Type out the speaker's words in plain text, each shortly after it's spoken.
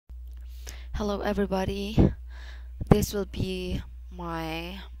Hello everybody. This will be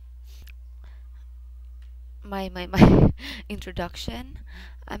my introduction.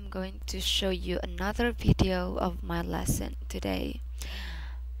 I'm going to show you another video of my lesson today.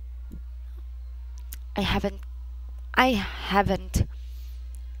 I haven't I haven't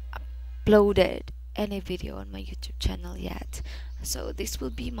uploaded any video on my YouTube channel yet. So this will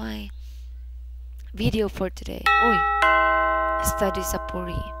be my video for today. Oi, study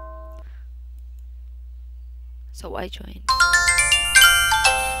Sapuri. So I joined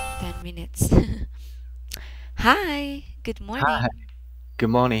 10 minutes. Hi, good Hi, morning. good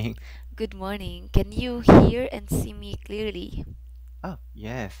morning. Good morning. Can you hear and see me clearly? Oh,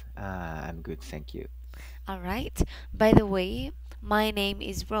 yes, I'm good, thank you. All right. By the way, my name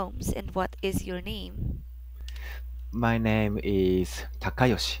is Roms, and what is your name? My name is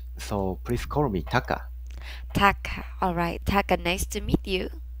Takayoshi, so please call me Taka. Taka. All right, Taka. Nice to meet you.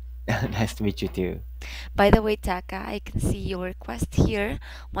 Nice to meet you too. By the way, Taka, I can see your request here.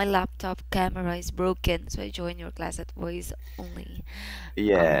 My laptop camera is broken, so I join your class at voice only.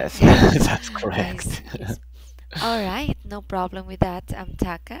 All right. Yes, that's I correct. see. Yes. All right, no problem with that. I'm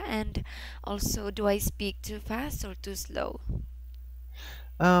Taka, and also, do I speak too fast or too slow?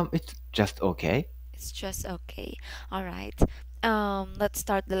 It's just okay. It's just okay. All right. Let's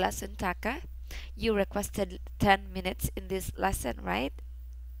start the lesson, Taka. You requested 10 minutes in this lesson, right?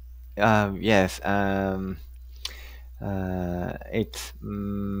 Yes, it's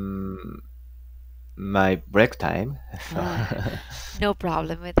my break time, so Ah, no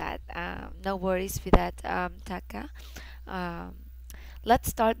problem with that. No worries with that, Taka. Um, let's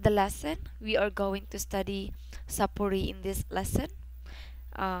start the lesson. We are going to study Sapuri in this lesson.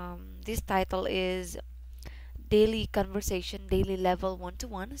 This title is Daily Conversation, Daily Level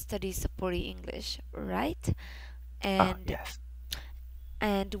 1-to-1, Study Sapuri English, right? oh, And yes.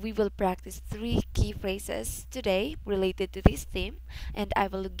 we will practice three key phrases today related to this theme, and I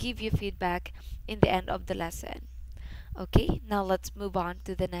will give you feedback in the end of the lesson. Okay, now let's move on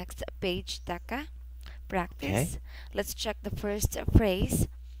to the next page, Taka. Okay. Practice. Let's check the first phrase.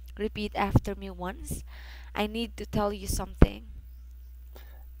 Repeat after me once. I need to tell you something.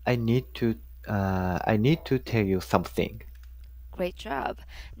 I need to I need to tell you something. Great job.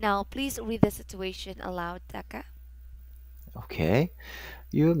 Now please read the situation aloud, Taka. Okay.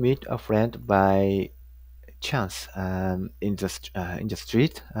 You meet a friend by chance in the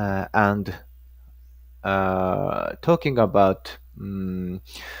street and talking about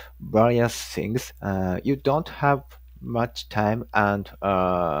various things. You don't have much time and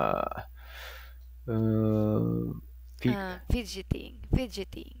uh, fi- Fidgeting.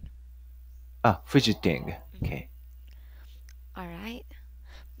 fidgeting. Mhm. Okay. All right.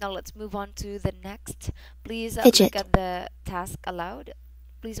 Now let's move on to the next. Please look Fidget. at the task aloud.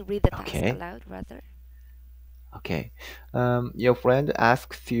 Please read the task Okay. aloud, rather. Okay. Your friend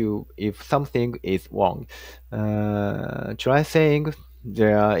asks you if something is wrong. Try saying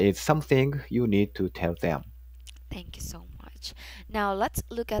there is something you need to tell them. Thank you so much. Now let's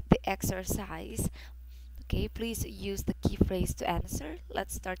look at the exercise. Okay, please use the key phrase to answer.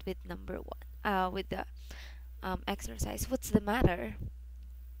 Let's start with number one. With the exercise. What's the matter?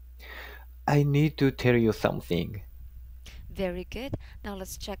 I need to tell you something. Very good. Now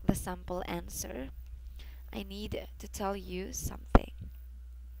let's check the sample answer. I need to tell you something.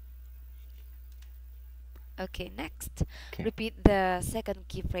 Okay, next. Okay. Repeat the second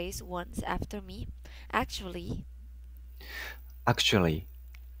key phrase once after me. Actually, Actually,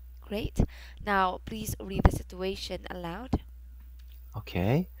 great. Now, please read the situation aloud.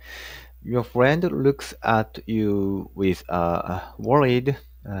 okay. Your friend looks at you with a worried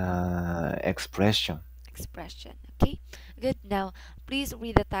expression. Expression. Okay, good. Now, please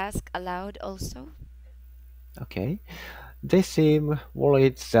read the task aloud also. Okay. They seem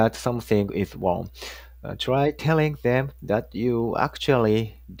worried that something is wrong. Try telling them that you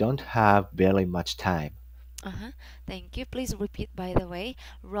actually don't have very much time. Uh-huh. Thank you. Please repeat, by the way.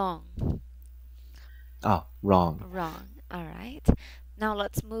 Wrong. Oh, wrong. Wrong. All right. Now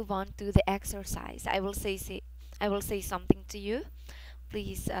let's move on to the exercise. I will say something to you.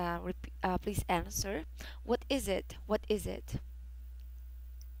 Please please answer. What is it? What is it?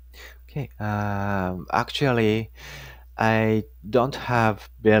 Okay. Actually, I don't have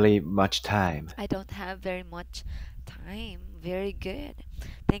very much time. I don't have very much time. Very good.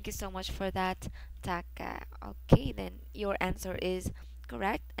 Thank you so much for that, Taka. Okay, then your answer is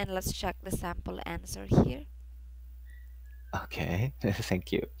correct. And let's check the sample answer here. Okay.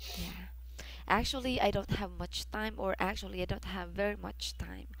 Thank you. Yeah. Actually, I don't have much time, or actually, I don't have very much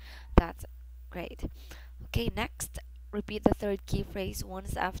time. That's great. Okay, next. repeat the third key phrase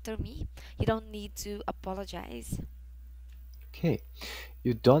once after me. You don't need to apologize. Okay.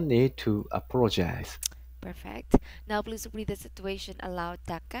 You don't need to apologize. Perfect. Now please read the situation aloud,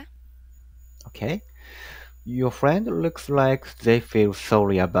 Taka. Okay. Your friend looks like they feel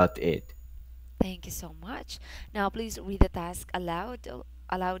sorry about it. Thank you so much. Now please read the task aloud.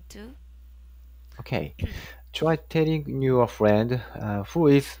 Aloud too. Okay. Try telling your friend who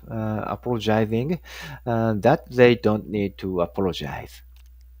is apologizing that they don't need to apologize.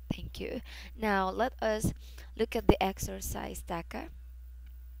 Thank you. Now let us look at the exercise, Taka.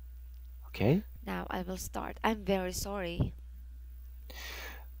 Okay. Now I will start. I'm very sorry.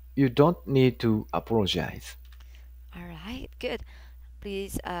 You don't need to apologize. All right, good.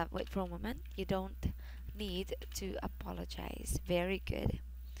 Please wait for a moment. You don't need to apologize. Very good.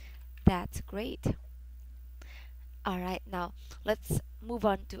 That's great. All right, now let's move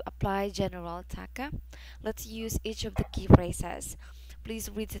on to apply general, Taka. Let's use each of the key phrases. Please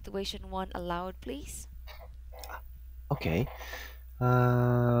read situation one aloud, please. Okay.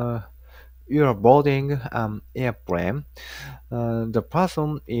 Uh, you're boarding an airplane. The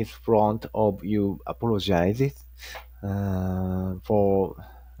person in front of you apologizes for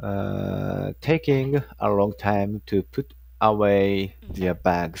taking a long time to put away their Mhm.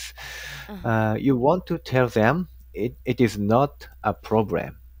 bags. Uh-huh. You want to tell them it is not a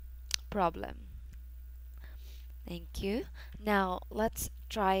problem. Problem. Thank you. Now let's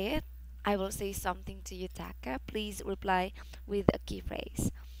try it. I will say something to you, Taka. Please reply with a key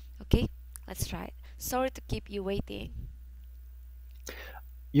phrase. Okay, let's try it. Sorry to keep you waiting.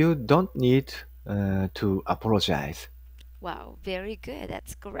 You don't need to apologize. Wow, very good.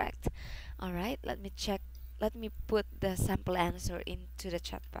 That's correct. All right, let me check. Let me put the sample answer into the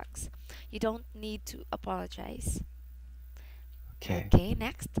chat box. You don't need to apologize. Okay. Okay,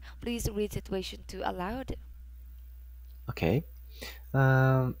 next. Please read situation 2 aloud. Okay.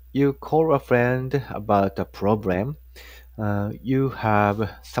 You call a friend about a problem. You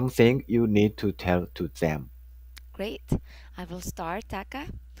have something you need to tell to them. Great. I will start, Taka.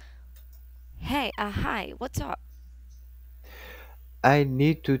 Hey, hi, what's up? I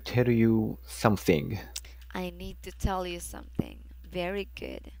need to tell you something. I need to tell you something. Very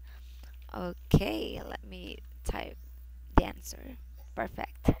good. Okay, let me type the answer.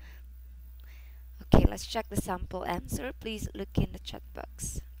 Perfect. Okay, let's check the sample answer. Please look in the chat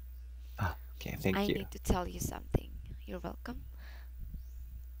box. Ah, okay, thank I you. need to tell you something. You're welcome.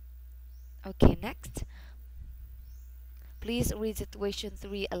 Okay, next. Please read situation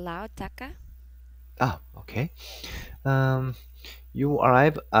 3 aloud, Taka. Ah, okay. Um, you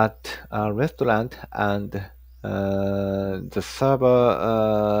arrive at a restaurant and the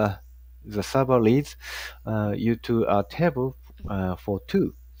server leads you to a table for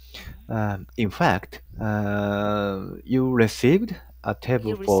two. Mhm. In fact, you received a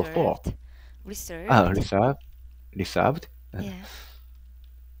table You for four. reserved. Reserved. Reserved, reserved. Yeah.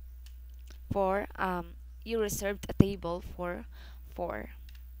 For you reserved a table for 4.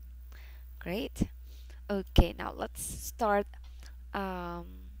 Great. Okay, now um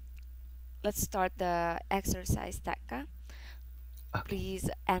let's start the exercise, Taka. Okay. Please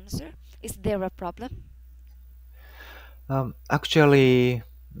answer. Is there a problem? Actually,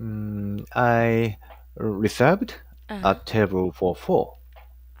 I reserved a Uh-huh. table for four.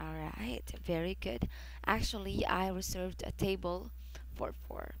 All right, very good. Actually, I reserved a table for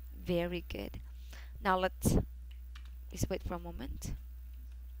 4. Very good. Now let's just wait for a moment.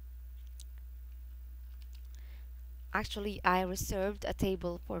 Actually, I reserved a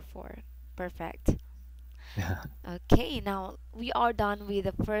table for 4. Perfect. Okay, now we are done with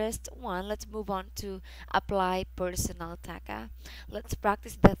the first one. Let's move on to apply personal, Taka. Let's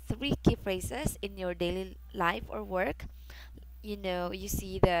practice the 3 key phrases in your daily life or work. You know, you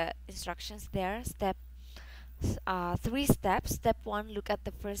see the instructions there. 3 steps. Step 1, look at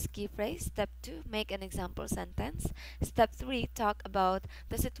the first key phrase. Step 2, make an example sentence. Step 3, talk about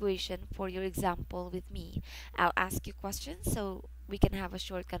the situation for your example with me. I'll ask you questions so we can have a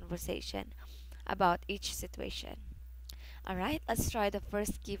short conversation about each situation. All right, let's try the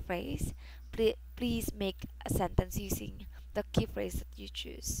first key phrase. Please make a sentence using the key phrase that you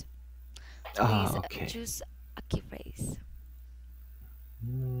choose. Please Okay. choose a key phrase.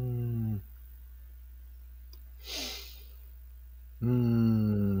 Mm,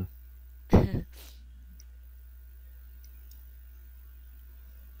 mm,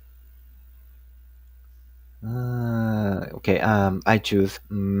 okay. I choose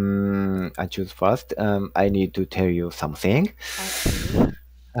first. I need to tell you something. Okay.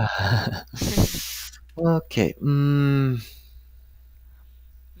 Okay. Mm,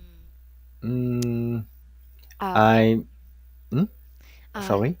 Mm, Yeah. I hmm?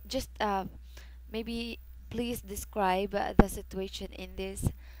 Uh, Sorry. just maybe please describe the situation in this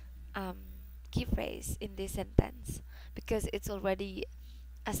um, key phrase in this sentence because it's already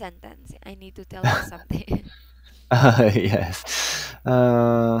a sentence. I need to tell you something. Yes.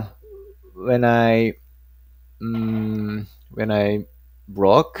 When I when I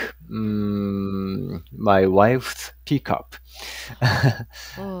broke my wife's teacup.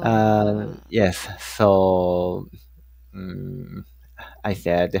 Oh, Yes. So mm I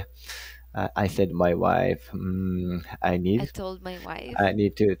said, I said my wife, I told my wife. I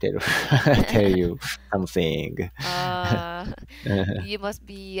need to tell tell you something. uh, you must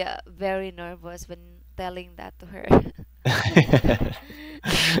be very nervous when telling that to her.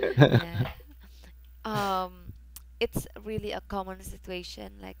 Yeah. Um, it's really a common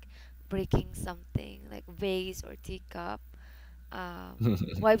situation, like breaking something, like vase or teacup.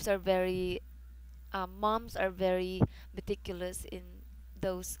 Wives are very, moms are very meticulous in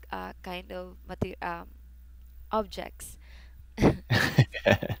those kind of objects.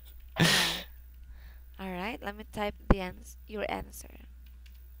 Yeah. All right. Let me type your answer.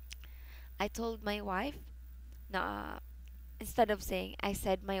 I told my wife. No, instead of saying I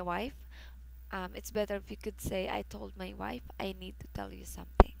said my wife, it's better if you could say I told my wife I need to tell you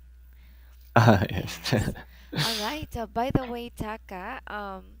something. Yes. Yes. All right. By the way, Taka,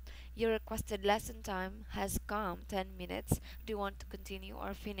 your requested lesson time has come. 10 minutes. Do you want to continue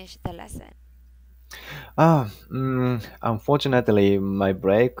or finish the lesson? Unfortunately, my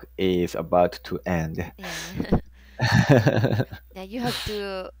break is about to end. Yeah. Yeah. You have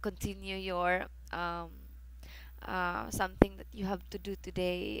to continue your something that you have to do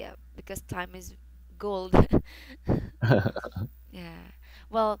today because time is gold. Yeah.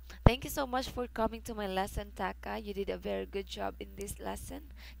 Well, thank you so much for coming to my lesson, Taka. You did a very good job in this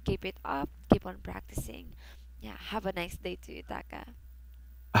lesson. Keep it up. Keep on practicing. Yeah. Have a nice day to you, Taka.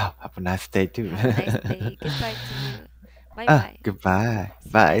 Oh, have a nice day too. Have a nice day. Goodbye to you. Bye bye. Goodbye.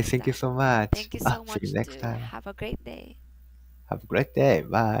 See you Bye. next Thank you time. so much. Thank you so See you much next too. time. Have a great day. Have a great day.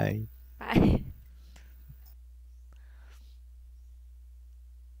 Bye. Bye.